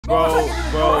bro.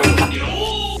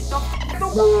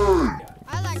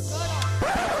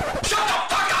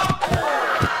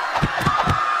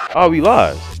 Oh, we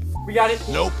lost. We got it.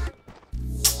 Nope.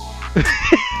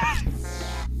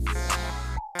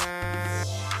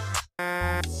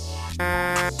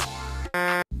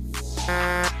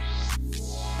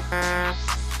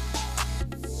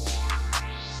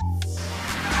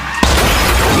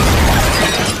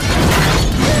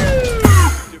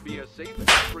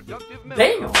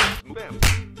 Damn.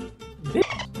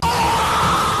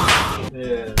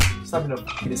 Yeah, something to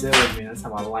f***ing this with me. That's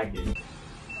how I like it.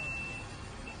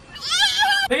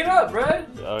 Pick it up, bro.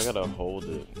 I gotta hold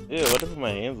it. Yeah, what if my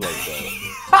hands like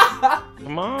that?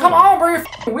 Come on. Come on, bro. Your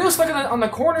f***ing wheel's stuck on the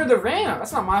corner of the ramp.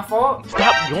 That's not my fault.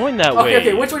 Stop going that way.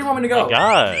 Okay, which way do you want me to go? My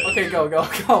God. Okay, go.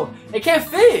 It can't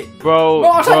fit. Bro,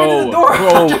 I'm trying to get to the door.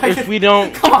 Bro, if we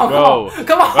don't... Come on.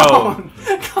 Come on.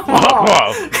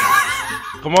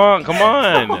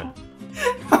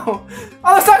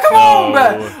 Other side, come on,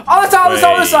 man.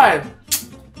 Other side.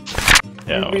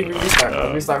 Yeah,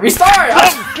 Restart.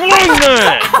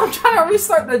 I'm trying to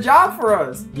restart the job for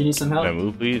us. You need some help? Can I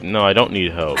move, please? No, I don't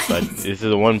need help. This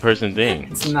is a one-person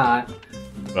thing. It's not.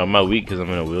 I'm not weak because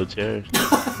I'm in a wheelchair.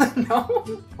 No.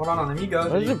 Hold on, let me go.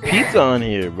 There's a pizza on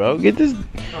here, bro. Get this.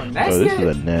 Oh, Bro, this is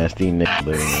a nasty nigga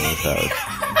living in this house.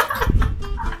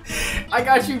 I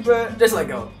got you, but just let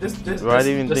go. Just bro, I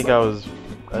didn't even think I was.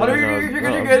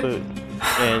 You're good.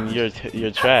 And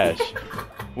you're trash.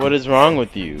 What is wrong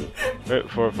with you? Hurt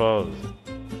 4 falls.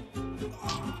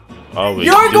 Always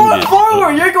You're going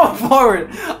forward.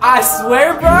 I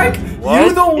swear, Brock.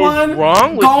 You're the one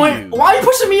wrong with going. You? Why are you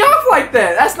pushing me off like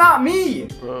that? That's not me.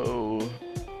 Bro,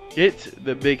 get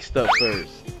the big stuff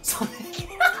first.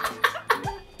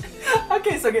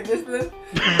 Okay, so get this then.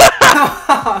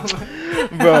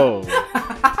 Bro,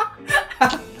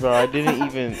 I didn't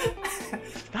even.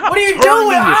 Stop what are you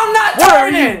doing? I'm not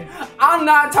turning. I'm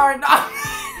not turning.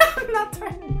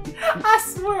 I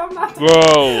swear I'm not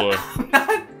turning.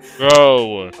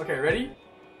 Bro. Okay, ready?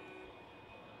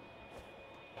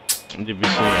 Bro.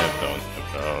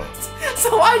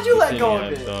 So why'd you let go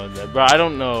of it? Bro, I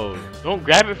don't know. Don't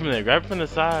grab it from there. Grab it from the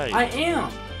side. I am.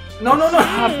 No.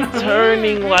 Stop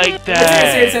turning like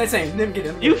that. Same. Let me get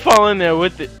it. You fall in there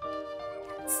with it.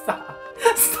 Stop.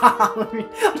 Let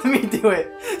me do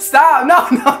it. Stop. No.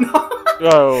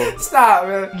 Bro. Stop,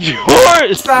 man.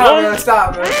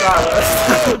 Stop, man.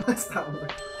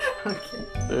 Okay.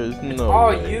 There's It's no all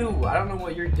way. you. I don't know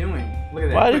what you're doing. Look at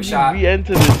that. Why Quick did shot. you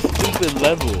re-enter this stupid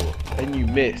level and you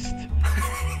missed?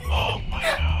 Oh my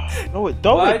God.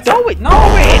 Throw it. No,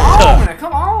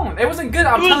 come on. It wasn't good.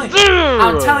 I'm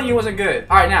telling you it wasn't good.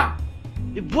 All right, now.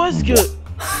 It was good.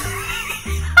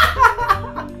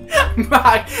 No,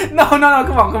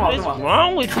 come on. What's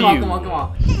wrong with you? Come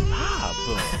on. Stop.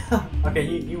 Okay,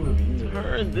 you move.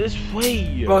 Turn this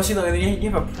way. Bro, see, look, you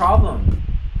have a problem.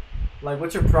 Like,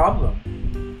 what's your problem?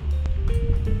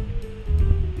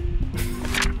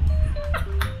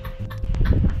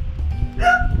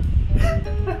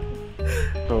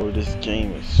 Bro, this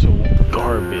game is so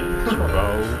garbage,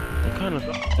 bro. What kind of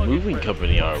moving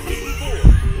company are we?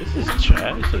 This is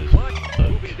trash as fuck.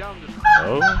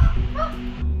 Oh.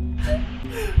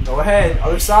 Go ahead,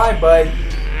 other side, bud.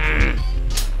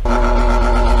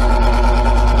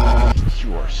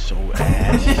 You are so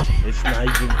ass. It's not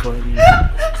even funny.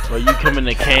 Bro, you come in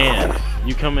a can.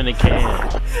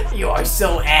 You are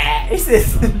so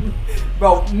ass.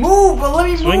 Bro, move, but let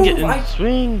me swing move. It and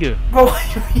swing. Bro, I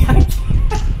can't.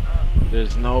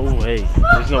 There's no way.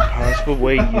 There's no possible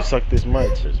way you suck this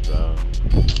much, bro.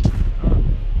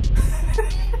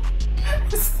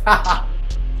 Stop.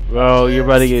 Bro, you're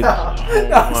about to get. Oh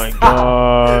my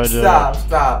God.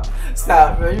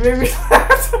 Stop, man. You made me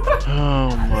laugh. Oh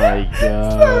my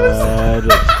God.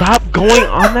 Stop going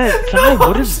on that side.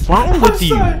 What is wrong with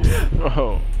you?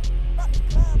 Bro.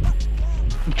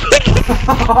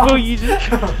 Bro, you just.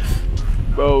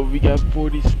 Bro, we got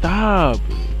 40. Stop.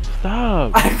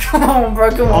 Come on,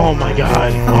 bro. Come on. Oh my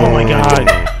God.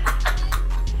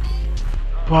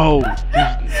 Bro,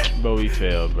 we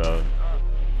failed, bro.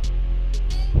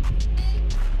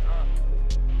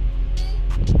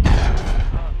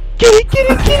 Get it!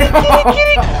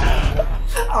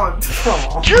 Oh, come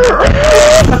on.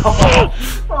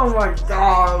 Oh my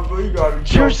God, bro, you gotta be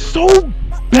joking. You're so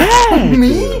bad!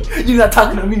 Me? You're not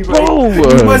talking to me, bro.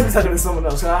 You must be talking to someone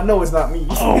else, and I know it's not me.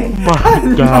 Oh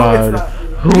my God.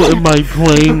 Who am I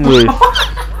playing with?